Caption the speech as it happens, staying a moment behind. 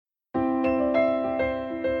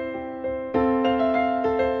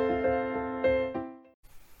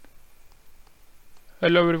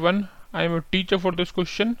Hello everyone, I am a teacher for this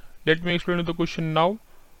question. Let me explain you the question now.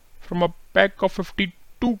 From a pack of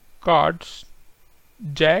 52 cards,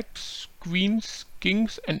 jacks, queens,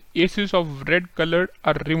 kings and aces of red color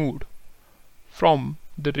are removed. From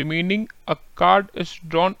the remaining, a card is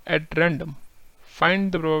drawn at random.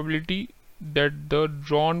 Find the probability that the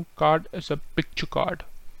drawn card is a picture card.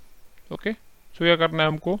 Okay? So क्या करना है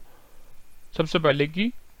हमको? सबसे पहले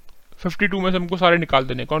कि 52 में से हमको सारे निकाल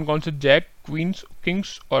देने, कौन कौन से जैक, क्वींस,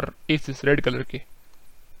 किंग्स और एसेस रेड कलर के.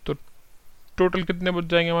 तो टोटल कितने बच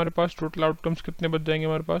जाएंगे हमारे पास? टोटल आउटकम्स कितने बच जाएंगे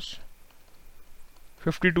हमारे पास?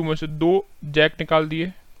 52 में से 2 जैक निकाल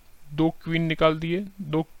दिए, 2 क्वीन निकाल दिए,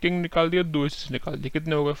 2 किंग निकाल दिए, 2 एसेस निकाल दिए.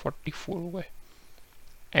 कितने हो गए? 44 हो गए.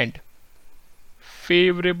 एंड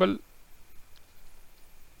फेवरेबल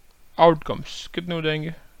आउटकम्स कितने हो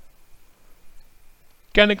जाएंगे?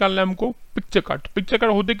 क्या निकालना है हमको? Picture card. पिक्चर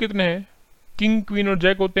कार्ड होते कितने हैं? किंग, क्वीन और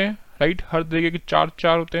जैक होते हैं, राइट. हर तरीके के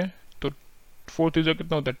 4 होते हैं. तो 4 चीज़ों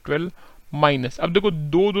कितना होता है? 12 माइनस. अब देखो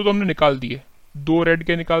दो तो हमने निकाल दिए, 2 रेड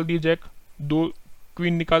के निकाल दिए जैक, 2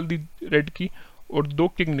 क्वीन निकाल दी रेड की और 2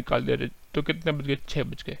 किंग निकाल दिया रेड. तो कितने बच गए? 6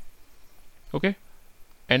 बच गए. ओके.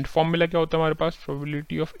 एंड फॉर्मूला क्या होता है हमारे पास?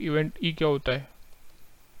 प्रोबेबिलिटी ऑफ इवेंट ई क्या होता है?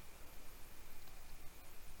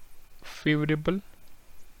 Favourable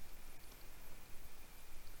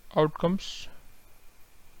outcomes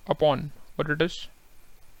upon what it is?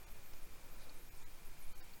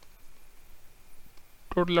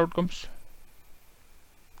 total outcomes.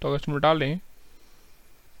 तो अगर इसमें डालें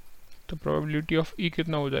तो प्रोबेबिलिटी ऑफ ई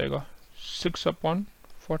कितना हो जाएगा?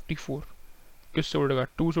 6/44. किससे उड़ेगा?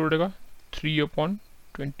 2 से उड़ेगा.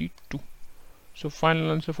 3/22. सो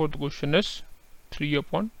final answer for the question is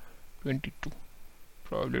 3/22.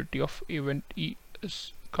 Probability of event E is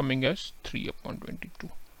coming as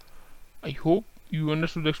 3/22. I hope you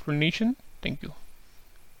understood the explanation. Thank you.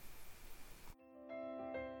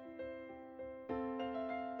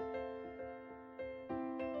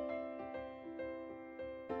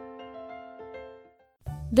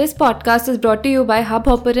 This podcast is brought to you bye hub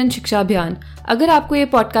hopper and शिक्षा अभियान. अगर आपको ये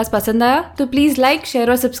podcast पसंद आया तो please like, share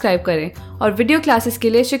और subscribe करें और वीडियो क्लासेस के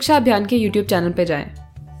लिए शिक्षा अभियान के यूट्यूब चैनल पर जाएं.